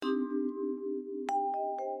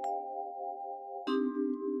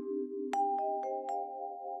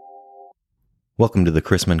Welcome to the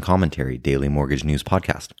Chrisman Commentary Daily Mortgage News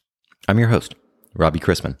Podcast. I'm your host, Robbie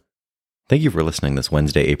Chrisman. Thank you for listening this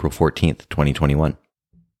Wednesday, April 14th, 2021.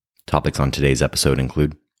 Topics on today's episode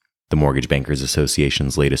include the Mortgage Bankers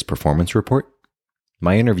Association's latest performance report,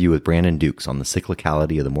 my interview with Brandon Dukes on the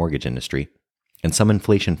cyclicality of the mortgage industry, and some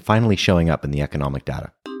inflation finally showing up in the economic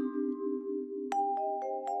data.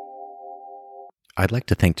 I'd like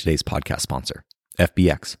to thank today's podcast sponsor,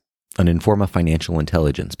 FBX, an Informa financial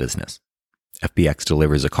intelligence business. FBX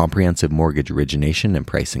delivers a comprehensive mortgage origination and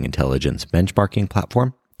pricing intelligence benchmarking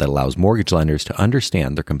platform that allows mortgage lenders to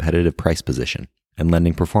understand their competitive price position and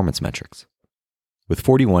lending performance metrics. With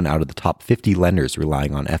 41 out of the top 50 lenders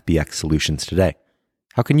relying on FBX solutions today,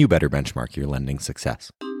 how can you better benchmark your lending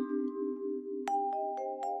success?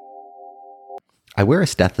 I wear a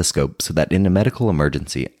stethoscope so that in a medical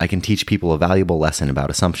emergency, I can teach people a valuable lesson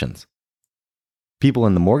about assumptions. People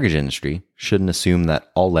in the mortgage industry shouldn't assume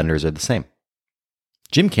that all lenders are the same.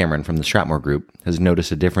 Jim Cameron from the Stratmore Group has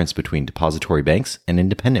noticed a difference between depository banks and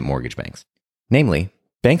independent mortgage banks. Namely,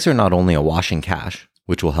 banks are not only awash in cash,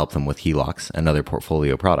 which will help them with HELOCs and other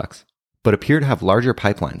portfolio products, but appear to have larger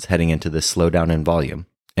pipelines heading into this slowdown in volume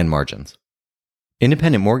and margins.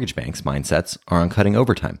 Independent mortgage banks' mindsets are on cutting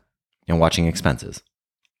overtime and watching expenses.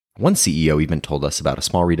 One CEO even told us about a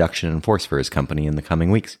small reduction in force for his company in the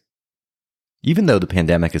coming weeks. Even though the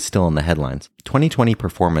pandemic is still in the headlines, 2020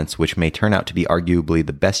 performance, which may turn out to be arguably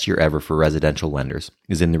the best year ever for residential lenders,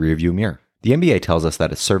 is in the rearview mirror. The MBA tells us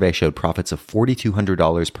that a survey showed profits of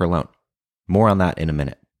 $4,200 per loan. More on that in a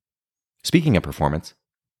minute. Speaking of performance,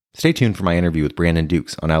 stay tuned for my interview with Brandon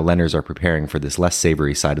Dukes on how lenders are preparing for this less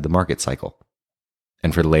savory side of the market cycle.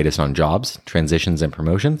 And for the latest on jobs, transitions and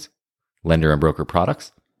promotions, lender and broker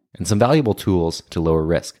products, and some valuable tools to lower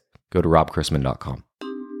risk, go to robchrisman.com.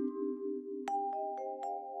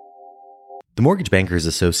 The Mortgage Bankers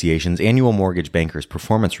Association's annual Mortgage Bankers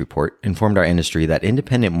Performance Report informed our industry that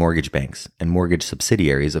independent mortgage banks and mortgage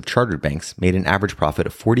subsidiaries of chartered banks made an average profit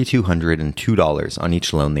of $4,202 on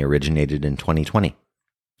each loan they originated in 2020,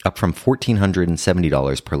 up from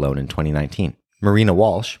 $1,470 per loan in 2019. Marina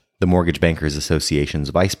Walsh, the Mortgage Bankers Association's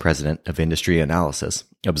Vice President of Industry Analysis,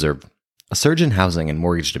 observed, a surge in housing and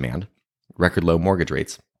mortgage demand, record low mortgage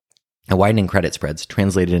rates, and widening credit spreads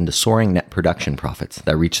translated into soaring net production profits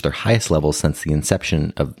that reached their highest levels since the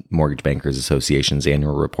inception of Mortgage Bankers Association's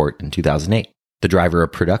annual report in 2008. The driver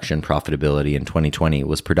of production profitability in 2020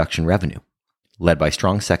 was production revenue, led by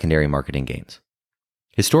strong secondary marketing gains.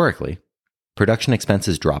 Historically, production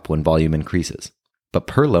expenses drop when volume increases, but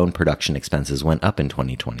per loan production expenses went up in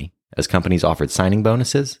 2020 as companies offered signing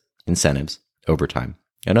bonuses, incentives, overtime,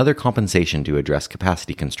 and other compensation to address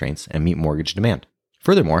capacity constraints and meet mortgage demand.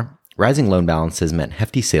 Furthermore, rising loan balances meant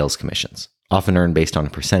hefty sales commissions, often earned based on a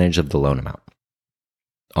percentage of the loan amount.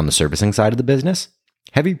 On the servicing side of the business,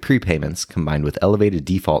 heavy prepayments combined with elevated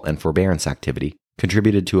default and forbearance activity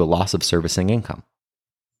contributed to a loss of servicing income.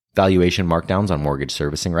 Valuation markdowns on mortgage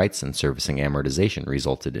servicing rights and servicing amortization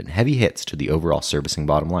resulted in heavy hits to the overall servicing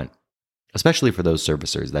bottom line, especially for those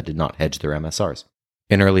servicers that did not hedge their MSRs.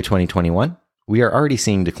 In early 2021, we are already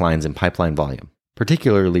seeing declines in pipeline volume,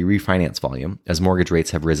 particularly refinance volume, as mortgage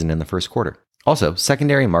rates have risen in the first quarter. Also,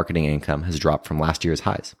 secondary marketing income has dropped from last year's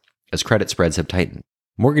highs, as credit spreads have tightened.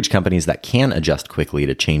 Mortgage companies that can adjust quickly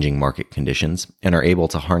to changing market conditions and are able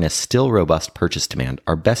to harness still robust purchase demand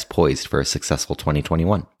are best poised for a successful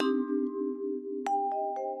 2021.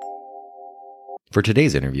 For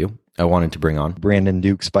today's interview, I wanted to bring on Brandon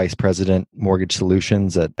Dukes, Vice President, Mortgage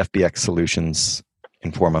Solutions at FBX Solutions,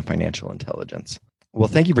 Informa Financial Intelligence. Well,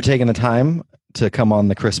 thank you for taking the time to come on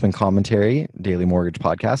the Chrisman Commentary Daily Mortgage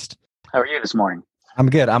Podcast. How are you this morning? I'm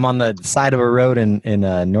good. I'm on the side of a road in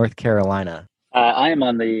North Carolina. I am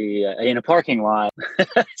on in a parking lot,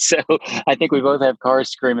 so I think we both have cars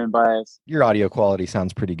screaming by us. Your audio quality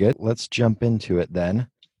sounds pretty good. Let's jump into it then.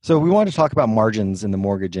 So we want to talk about margins in the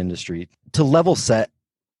mortgage industry. To level set,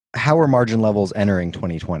 how are margin levels entering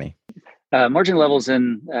 2020? Margin levels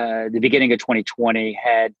in the beginning of 2020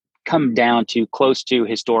 had come down to close to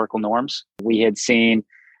historical norms. We had seen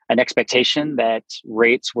an expectation that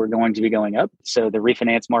rates were going to be going up. So the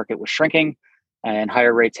refinance market was shrinking and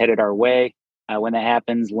higher rates headed our way. When that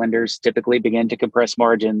happens, lenders typically begin to compress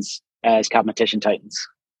margins as competition tightens.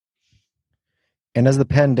 And as the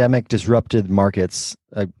pandemic disrupted markets,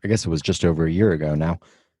 I guess it was just over a year ago now,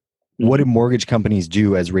 what did mortgage companies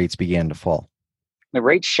do as rates began to fall? The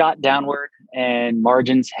rates shot downward and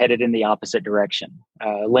margins headed in the opposite direction.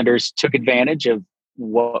 Lenders took advantage of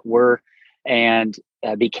what were and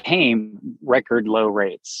became record low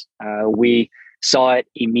rates. We saw it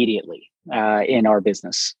immediately. in our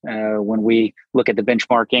business. When we look at the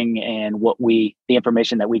benchmarking and the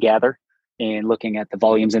information that we gather in looking at the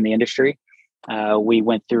volumes in the industry, we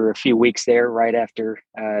went through a few weeks there right after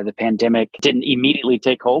the pandemic didn't immediately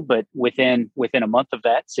take hold, but within a month of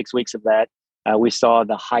that, 6 weeks of that, we saw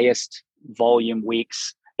the highest volume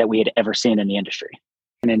weeks that we had ever seen in the industry.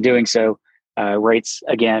 And in doing so, rates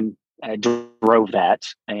again drove that,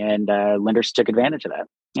 and lenders took advantage of that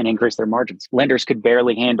and increased their margins. Lenders could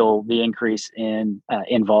barely handle the increase in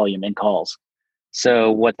volume in calls.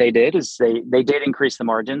 So what they did is they did increase the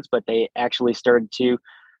margins, but they actually started to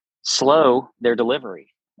slow their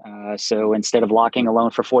delivery. So instead of locking a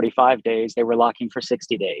loan for 45 days, they were locking for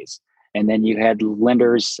 60 days. And then you had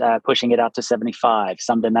lenders pushing it out to 75,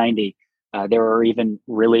 some to 90. There were even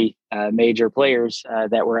really major players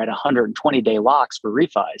that were at 120-day locks for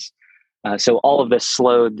refis. So all of this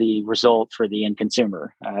slowed the result for the end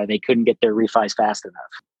consumer. They couldn't get their refis fast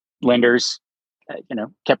enough. Lenders,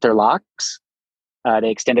 kept their locks.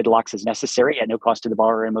 They extended locks as necessary at no cost to the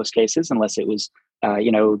borrower in most cases, unless it was,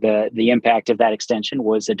 the impact of that extension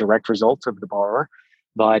was a direct result of the borrower.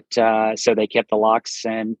 But so they kept the locks,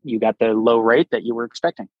 and you got the low rate that you were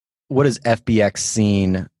expecting. What has FBX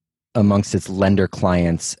seen amongst its lender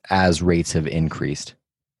clients as rates have increased?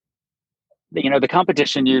 The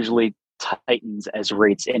competition usually tightens as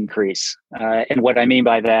rates increase. And what I mean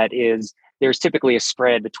by that is there's typically a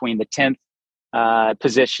spread between the 10th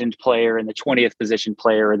positioned player and the 20th positioned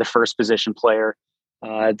player, or the first position player,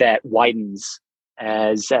 that widens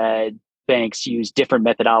as banks use different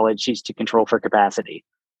methodologies to control for capacity.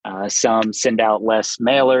 Some send out less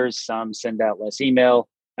mailers, some send out less email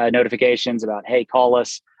notifications about, hey, call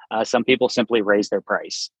us. Some people simply raise their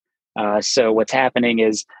price. So what's happening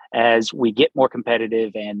is, as we get more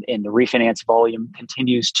competitive and the refinance volume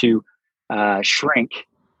continues to shrink,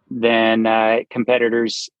 then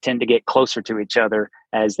competitors tend to get closer to each other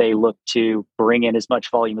as they look to bring in as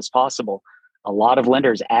much volume as possible. A lot of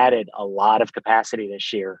lenders added a lot of capacity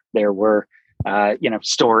this year. There were,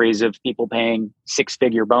 stories of people paying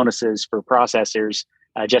six-figure bonuses for processors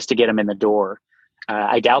just to get them in the door.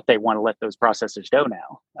 I doubt they want to let those processors go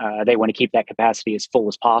now. They want to keep that capacity as full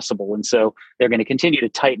as possible. And so they're going to continue to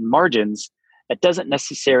tighten margins. That doesn't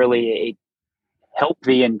necessarily help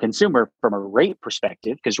the end consumer from a rate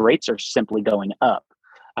perspective, because rates are simply going up.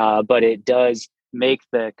 But it does make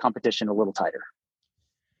the competition a little tighter.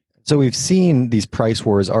 So we've seen these price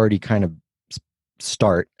wars already kind of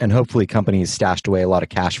start, and hopefully companies stashed away a lot of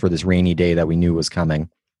cash for this rainy day that we knew was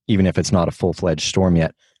coming, even if it's not a full-fledged storm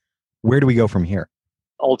yet. Where do we go from here?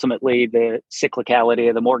 Ultimately, the cyclicality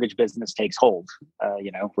of the mortgage business takes hold.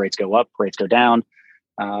 Rates go up, rates go down.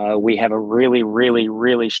 We have a really, really,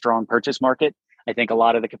 really strong purchase market. I think a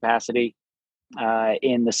lot of the capacity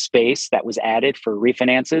in the space that was added for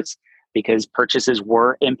refinances, because purchases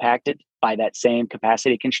were impacted by that same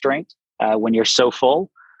capacity constraint. When you're so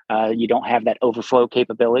full, you don't have that overflow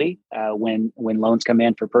capability when loans come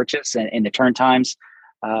in for purchase, and the turn times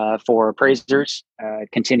for appraisers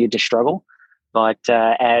continued to struggle. But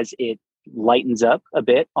as it lightens up a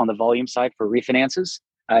bit on the volume side for refinances,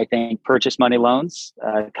 I think purchase money loans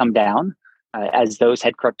come down as those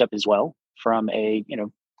had crept up as well from a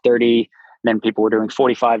 30, then people were doing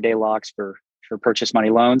 45-day locks for purchase money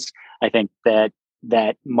loans. I think that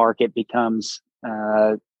market becomes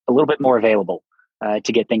a little bit more available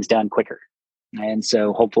to get things done quicker. And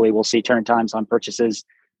so hopefully we'll see turn times on purchases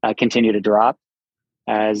continue to drop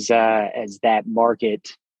as that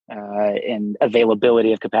market and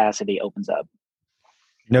availability of capacity opens up.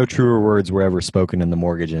 No truer words were ever spoken in the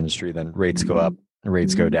mortgage industry than rates go up and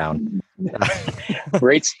rates go down.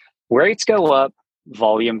 Rates go up,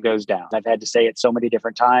 volume goes down. I've had to say it so many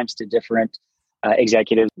different times to different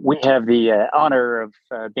executives. We have the honor of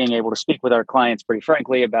being able to speak with our clients pretty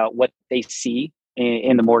frankly about what they see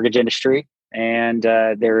in the mortgage industry. And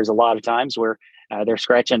there's a lot of times where they're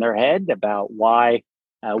scratching their head about why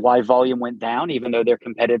volume went down, even though their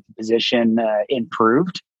competitive position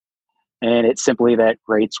improved. And it's simply that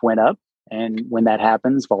rates went up. And when that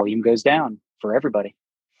happens, volume goes down for everybody.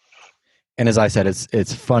 And as I said,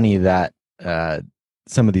 it's funny that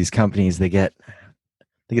some of these companies, they get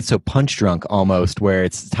so punch drunk almost, where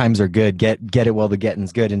it's times are good, get it while the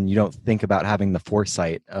getting's good. And you don't think about having the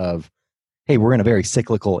foresight of, hey, we're in a very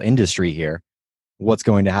cyclical industry here. What's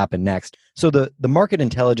going to happen next? So the market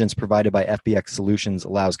intelligence provided by FBX Solutions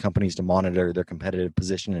allows companies to monitor their competitive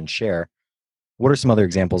position and share. What are some other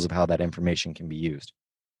examples of how that information can be used?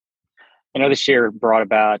 This year brought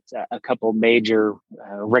about a couple major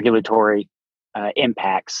regulatory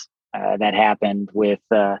impacts that happened with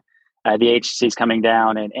the agencies coming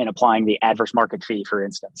down and applying the adverse market fee, for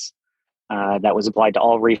instance. that was applied to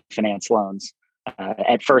all refinance loans.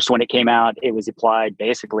 At first, when it came out, it was applied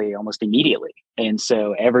basically almost immediately. And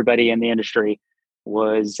so everybody in the industry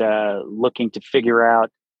was looking to figure out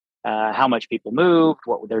how much people moved,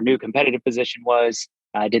 what their new competitive position was.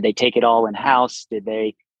 Did they take it all in-house? Did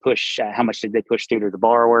they push, how much did they push through to the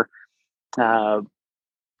borrower?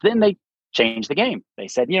 Then they changed the game. They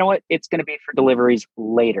said, you know what, it's going to be for deliveries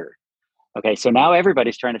later. Okay, so now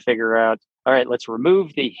everybody's trying to figure out, all right, let's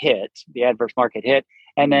remove the hit, the adverse market hit,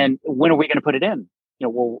 and then when are we going to put it in?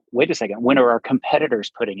 Well, wait a second, when are our competitors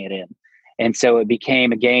putting it in? And so it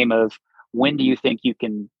became a game of when do you think you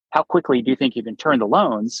can, how quickly do you think you can turn the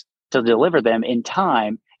loans to deliver them in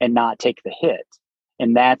time and not take the hit?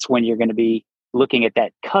 And that's when you're going to be looking at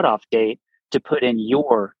that cutoff date to put in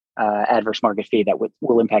your adverse market fee that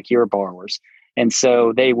will impact your borrowers. And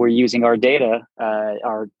so they were using our data,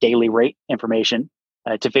 our daily rate information,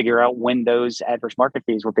 to figure out when those adverse market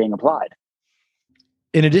fees were being applied.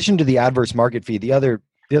 In addition to the adverse market fee, the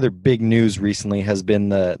other big news recently has been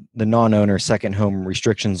the non-owner second home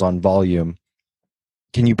restrictions on volume.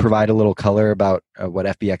 Can you provide a little color about what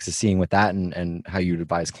FBX is seeing with that and how you'd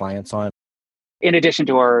advise clients on it? In addition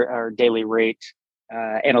to our daily rate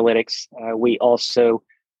analytics, we also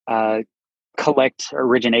collect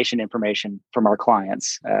origination information from our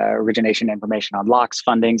clients, origination information on locks,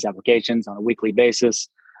 fundings, applications on a weekly basis,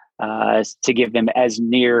 to give them as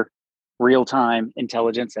near real-time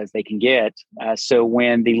intelligence as they can get. So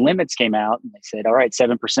when the limits came out and they said, all right,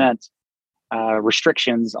 7%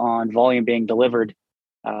 restrictions on volume being delivered,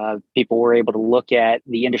 people were able to look at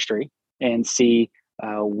the industry and see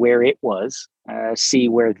where it was, see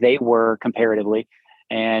where they were comparatively,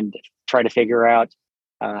 and try to figure out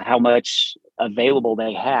how much available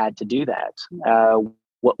they had to do that.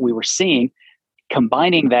 What we were seeing,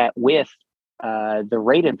 combining that with the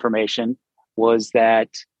rate information, was that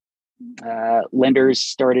lenders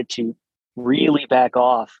started to really back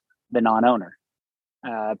off the non-owner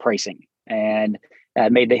pricing and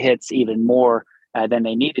made the hits even more than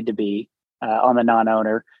they needed to be on the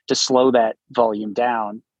non-owner to slow that volume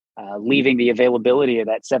down, leaving the availability of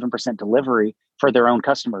that 7% delivery for their own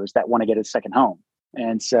customers that want to get a second home.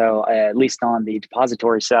 And so at least on the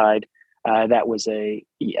depository side, that was a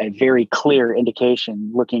very clear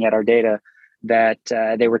indication, looking at our data, that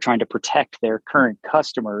they were trying to protect their current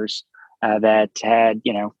customers that had,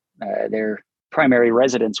 their primary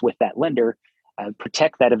residence with that lender,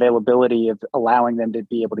 protect that availability of allowing them to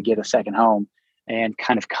be able to get a second home, and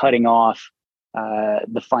kind of cutting off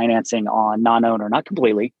the financing on non-owner, not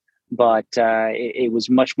completely, but it was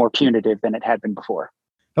much more punitive than it had been before.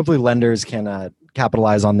 Hopefully lenders can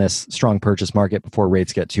capitalize on this strong purchase market before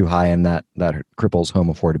rates get too high, and that cripples home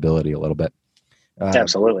affordability a little bit.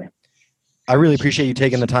 Absolutely. I really appreciate you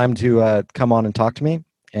taking the time to come on and talk to me,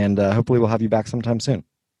 and hopefully we'll have you back sometime soon.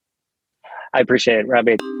 I appreciate it,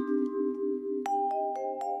 Robbie.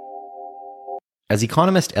 As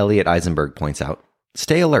economist Elliot Eisenberg points out,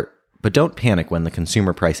 stay alert, but don't panic when the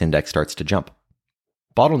consumer price index starts to jump.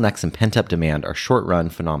 Bottlenecks and pent-up demand are short-run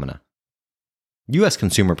phenomena. U.S.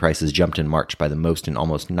 consumer prices jumped in March by the most in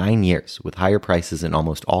almost 9 years, with higher prices in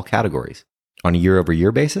almost all categories. On a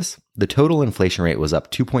year-over-year basis, the total inflation rate was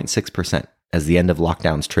up 2.6% as the end of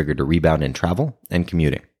lockdowns triggered a rebound in travel and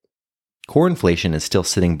commuting. Core inflation is still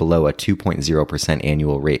sitting below a 2.0%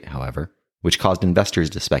 annual rate, however, which caused investors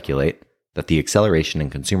to speculate that the acceleration in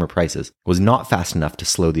consumer prices was not fast enough to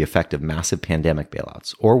slow the effect of massive pandemic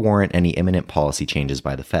bailouts or warrant any imminent policy changes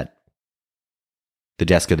by the Fed. The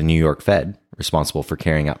desk of the New York Fed, responsible for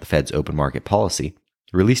carrying out the Fed's open market policy,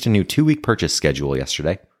 released a new 2-week purchase schedule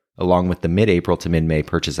yesterday, along with the mid-April to mid-May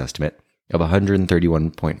purchase estimate of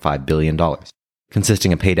 $131.5 billion,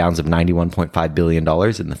 consisting of paydowns of $91.5 billion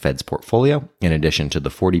in the Fed's portfolio, in addition to the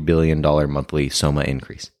 $40 billion monthly SOMA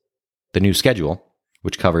increase. The new schedule,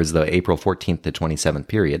 which covers the April 14th to 27th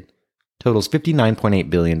period, totals $59.8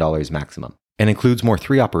 billion maximum, and includes more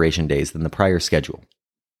 3 operation days than the prior schedule,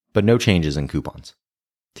 but no changes in coupons.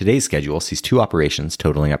 Today's schedule sees 2 operations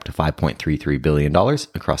totaling up to $5.33 billion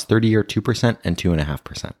across 30-year 2% and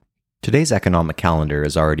 2.5%. Today's economic calendar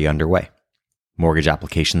is already underway. Mortgage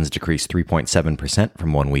applications decreased 3.7%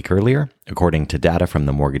 from 1 week earlier, according to data from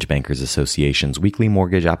the Mortgage Bankers Association's weekly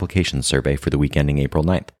mortgage application survey for the week ending April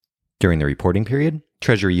 9th. During the reporting period,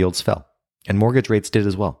 Treasury yields fell, and mortgage rates did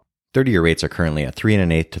as well. 30-year rates are currently at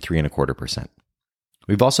 3.125% to 3.25%.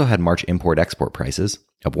 We've also had March import-export prices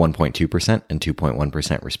up 1.2% and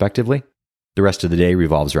 2.1% respectively. The rest of the day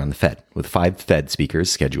revolves around the Fed, with 5 Fed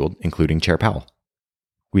speakers scheduled, including Chair Powell.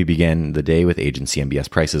 We began the day with agency MBS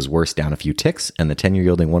prices worse, down a few ticks, and the 10-year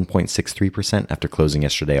yielding 1.63% after closing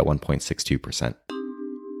yesterday at 1.62%.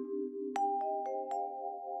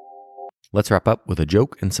 Let's wrap up with a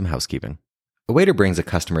joke and some housekeeping. A waiter brings a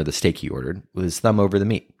customer the steak he ordered with his thumb over the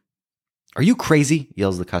meat. "Are you crazy?"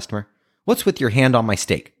 yells the customer. "What's with your hand on my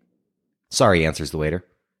steak?" "Sorry," answers the waiter.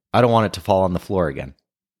 "I don't want it to fall on the floor again."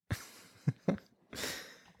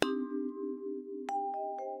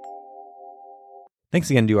 Thanks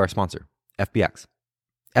again to our sponsor, FPX.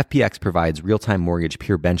 FPX provides real-time mortgage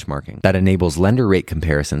peer benchmarking that enables lender rate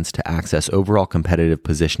comparisons to access overall competitive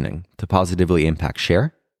positioning to positively impact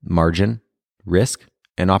share, margin, risk,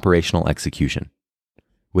 and operational execution.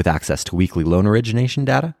 With access to weekly loan origination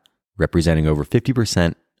data, representing over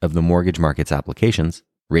 50% of the mortgage market's applications,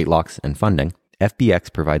 rate locks, and funding, FPX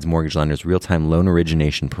provides mortgage lenders real-time loan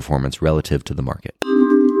origination performance relative to the market.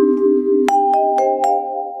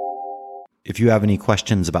 If you have any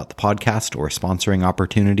questions about the podcast or sponsoring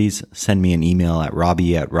opportunities, send me an email at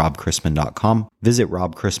robbie@robchrisman.com. Visit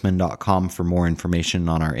robchrisman.com for more information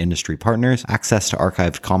on our industry partners, access to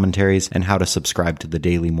archived commentaries, and how to subscribe to the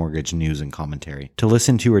daily mortgage news and commentary. To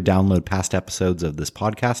listen to or download past episodes of this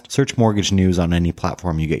podcast, search Mortgage News on any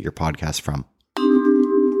platform you get your podcast from.